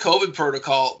COVID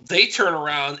protocol. They turn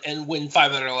around and win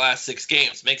 5 out of the last 6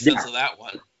 games. Makes sense of that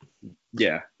one.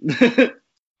 Yeah.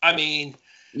 I mean,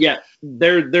 yeah,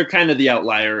 they're kind of the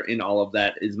outlier in all of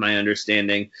that, is my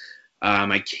understanding.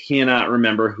 I cannot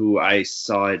remember who I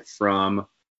saw it from.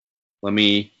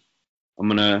 I'm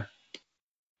gonna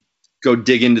go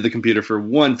dig into the computer for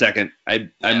 1 second. I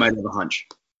might have a hunch.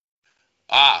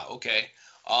 Okay.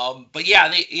 But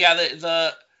yeah,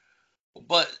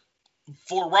 but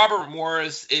for Robert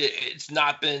Morris, it's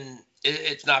not been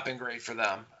great for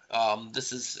them.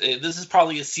 This is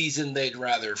probably a season they'd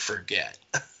rather forget.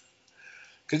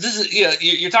 Because this is,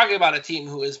 you're talking about a team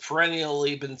who has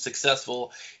perennially been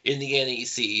successful in the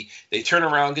NEC. They turn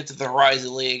around, get to the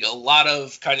Horizon League, a lot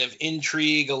of kind of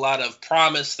intrigue, a lot of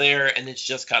promise there, and it's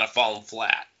just kind of fallen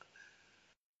flat.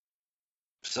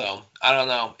 So, I don't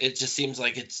know. It just seems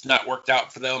like it's not worked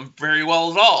out for them very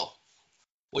well at all,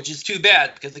 which is too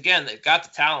bad because, again, they've got the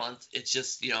talent. It's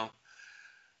just,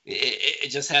 it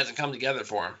just hasn't come together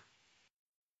for them.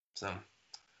 So...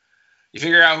 You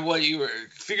figure out what you were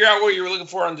looking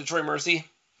for on Detroit Mercy?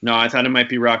 No, I thought it might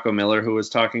be Rocco Miller who was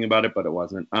talking about it, but it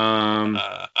wasn't. But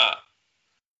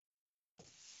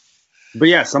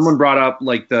yeah, someone brought up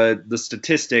like the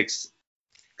statistics,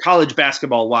 college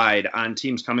basketball wide, on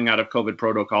teams coming out of COVID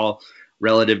protocol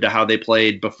relative to how they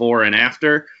played before and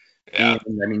after. Yeah.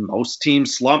 And I mean, most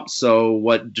teams slumped. So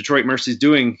what Detroit Mercy's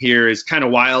doing here is kind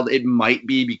of wild. It might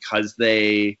be because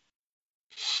I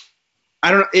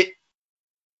don't know.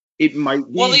 It might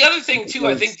be. Well, the other thing too,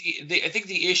 I think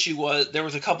the issue was there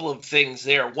was a couple of things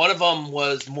there. One of them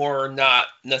was more not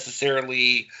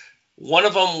necessarily. One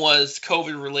of them was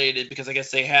COVID related because I guess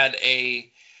they had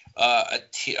a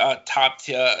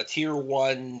tier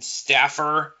 1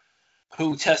 staffer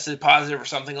who tested positive or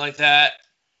something like that,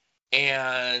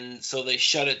 and so they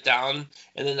shut it down.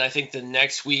 And then I think the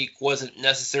next week wasn't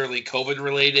necessarily COVID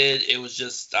related. It was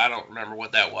just, I don't remember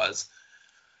what that was,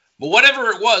 but whatever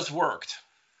it was worked.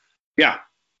 Yeah.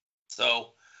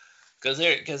 So, because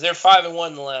they're 5-1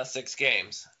 in the last 6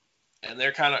 games, and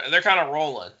they're kind of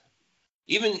rolling.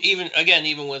 Even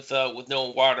with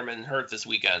Noah Waterman hurt this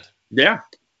weekend. Yeah.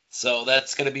 So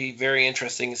that's going to be very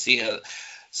interesting to see.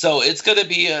 So it's going to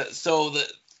be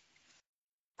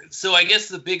So I guess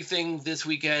the big thing this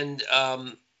weekend,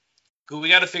 we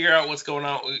got to figure out what's going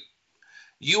on.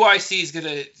 UIC is going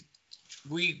to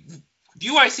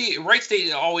Wright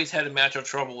State always had a match of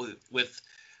trouble with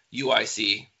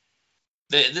UIC.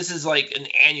 This is like an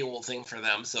annual thing for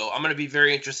them, so I'm going to be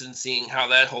very interested in seeing how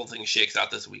that whole thing shakes out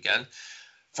this weekend.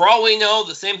 For all we know,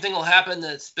 the same thing will happen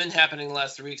that's been happening the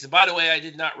last 3 weeks. And by the way, I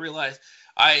did not realize,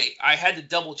 I had to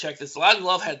double check this. Loudon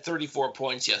Love had 34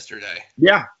 points yesterday.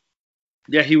 Yeah,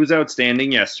 he was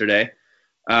outstanding yesterday,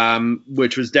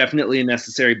 which was definitely a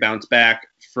necessary bounce back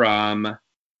from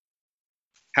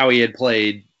how he had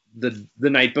played the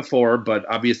night before, but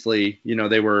obviously,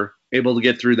 they were able to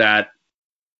get through that.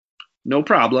 No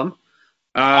problem.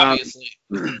 Obviously.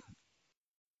 Well,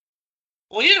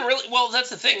 he didn't really. Well, that's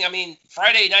the thing. I mean,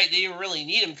 Friday night they didn't really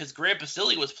need him because Grant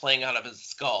Basile was playing out of his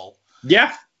skull.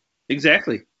 Yeah,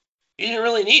 exactly. He didn't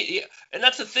really need, and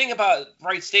that's the thing about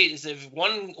Wright State is if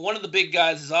one of the big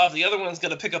guys is off, the other one's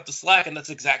going to pick up the slack, and that's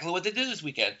exactly what they did this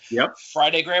weekend. Yep.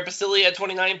 Friday, Grant Basile had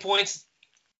 29 points.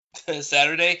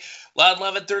 Saturday, Loudon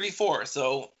Love had 34.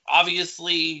 So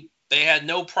obviously they had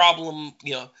no problem.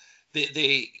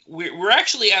 We're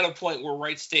actually at a point where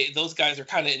Wright State, those guys are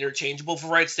kind of interchangeable for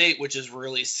Wright State, which is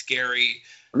really scary,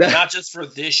 not just for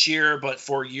this year, but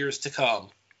for years to come.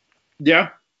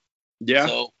 Yeah.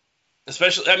 So,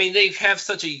 especially, I mean, they have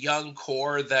such a young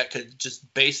core that could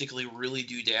just basically really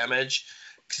do damage.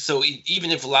 So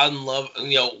even if Loudon Love,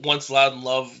 once Loudon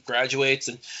Love graduates,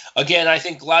 and again, I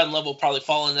think Loudon Love will probably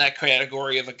fall in that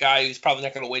category of a guy who's probably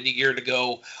not going to wait a year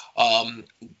to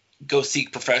go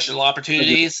seek professional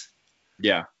opportunities.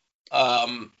 Yeah.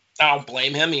 I don't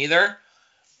blame him either,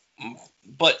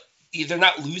 but they're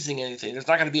not losing anything. There's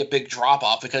not going to be a big drop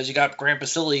off because you got Grant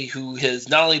Basile, who has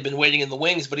not only been waiting in the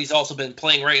wings, but he's also been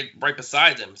playing right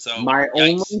beside him. So my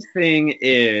only thing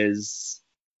is,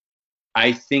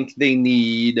 I think they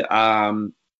need a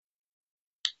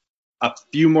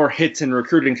few more hits in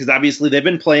recruiting because obviously they've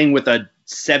been playing with a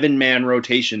 7-man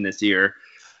rotation this year.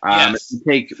 Yes. If you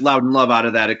take Loudon Love out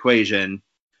of that equation.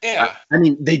 Yeah. I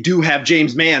mean, they do have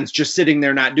James Manns just sitting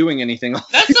there not doing anything.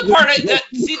 That's the part that's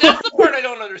the part I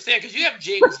don't understand because you have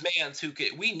James Manns who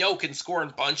we know can score in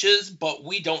bunches, but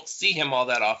we don't see him all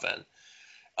that often.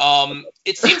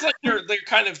 It seems like they're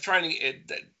kind of trying to,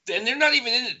 and they're not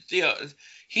even in it.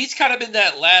 He's kind of been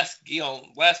that last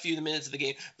few minutes of the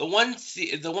game. The one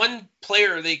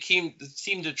player they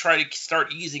seem to try to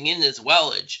start easing in is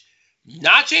Wellage,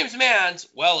 not James Manns,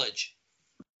 Wellage,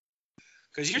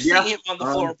 because you're seeing him on the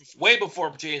floor way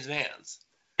before James Manns.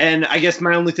 And I guess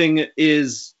my only thing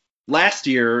is last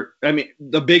year. I mean,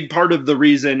 the big part of the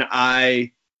reason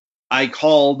I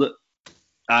called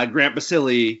Grant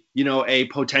Basile, a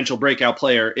potential breakout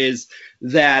player, is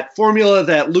that formula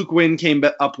that Luke Wynn came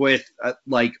up with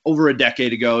like over a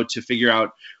decade ago to figure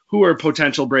out who are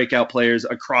potential breakout players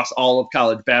across all of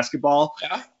college basketball.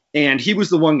 Yeah. And he was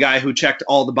the one guy who checked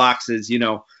all the boxes,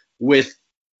 with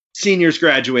seniors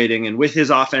graduating and with his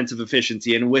offensive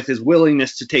efficiency and with his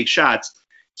willingness to take shots.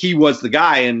 He was the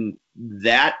guy, and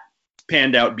that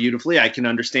panned out beautifully. I can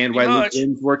understand why Luke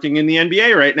Wynn's working in the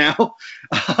NBA right now.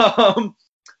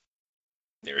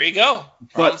 There you go.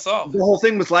 But the whole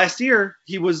thing was last year,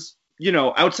 he was,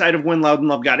 outside of when Loudon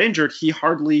Love got injured, he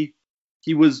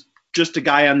was just a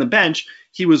guy on the bench.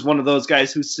 He was one of those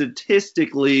guys who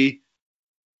statistically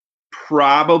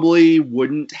probably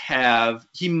wouldn't have,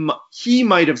 he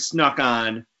might have snuck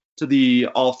on to the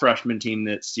all-freshman team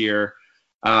this year.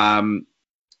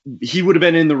 He would have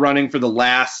been in the running for the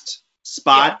last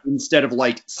spot instead of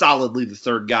like solidly the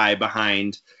third guy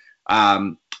behind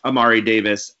Amari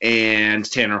Davis and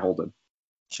Tanner Holden.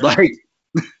 Sure. I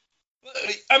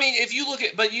mean, if you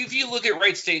look at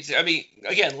Wright State, I mean,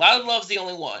 again, Loudon Love's the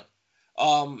only one.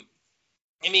 I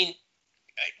mean,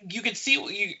 you could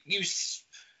see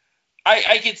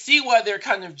I could see why they're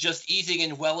kind of just easing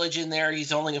in Wellage in there.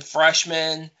 He's only a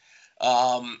freshman.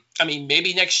 I mean,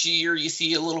 maybe next year you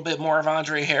see a little bit more of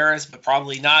Andre Harris, but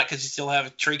probably not because you still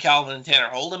have Trey Calvin and Tanner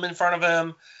Holden in front of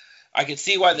him. I could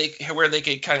see where they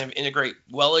could kind of integrate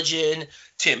Wellage in.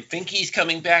 Tim Finke's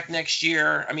coming back next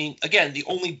year. I mean, again, the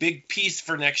only big piece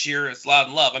for next year is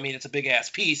Loudon Love. I mean, it's a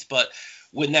big-ass piece, but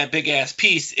when that big-ass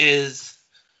piece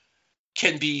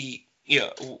can be,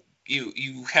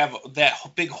 you have that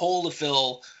big hole to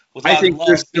fill with Loudon Love,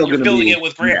 and you're filling it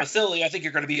with Grant Basile, I think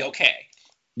you're going to be okay.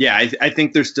 Yeah, I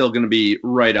think they're still going to be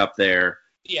right up there.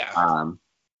 Yeah.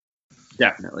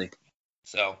 Definitely.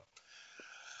 So,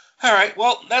 all right.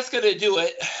 Well, that's going to do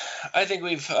it. I think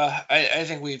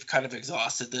we've kind of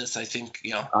exhausted this. I think,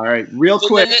 All right. Real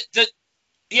quick.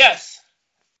 Yes.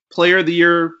 Player of the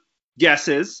year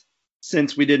guesses,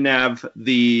 since we didn't have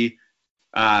the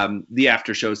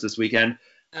after shows this weekend.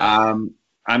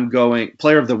 I'm going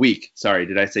player of the week. Sorry,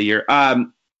 did I say year?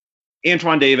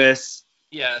 Antoine Davis.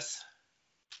 Yes.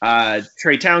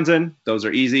 Trey Townsend. Those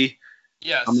are easy.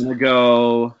 Yes. I'm going to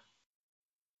go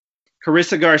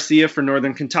Carissa Garcia for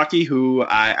Northern Kentucky, who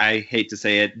I hate to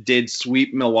say it, did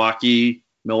sweep Milwaukee.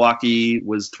 Milwaukee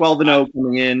was 12-0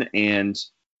 coming in and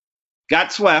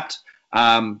got swept,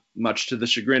 much to the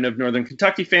chagrin of Northern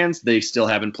Kentucky fans. They still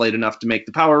haven't played enough to make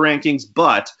the power rankings,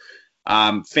 but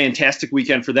fantastic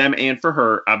weekend for them and for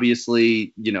her.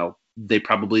 Obviously, they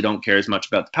probably don't care as much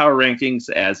about the power rankings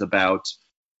as about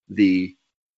the,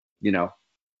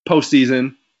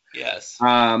 postseason. Yes.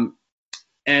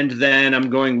 And then I'm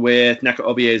going with Neko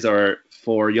Obiezor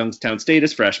for Youngstown State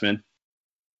as freshman.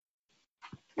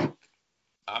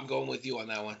 I'm going with you on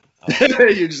that one.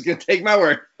 You're just gonna take my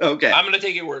word. Okay. I'm gonna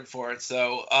take your word for it.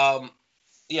 So, and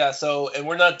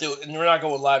we're not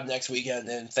going live next weekend.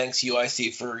 And thanks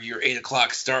UIC for your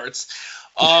 8:00 starts.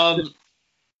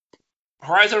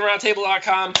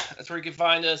 HorizonRoundtable.com. That's where you can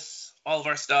find us. All of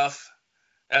our stuff,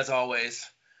 as always.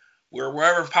 We're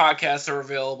wherever podcasts are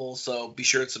available. So be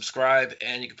sure to subscribe,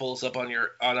 and you can pull us up on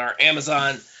our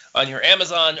Amazon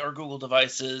or Google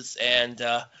devices. And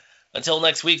until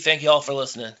next week, thank you all for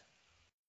listening.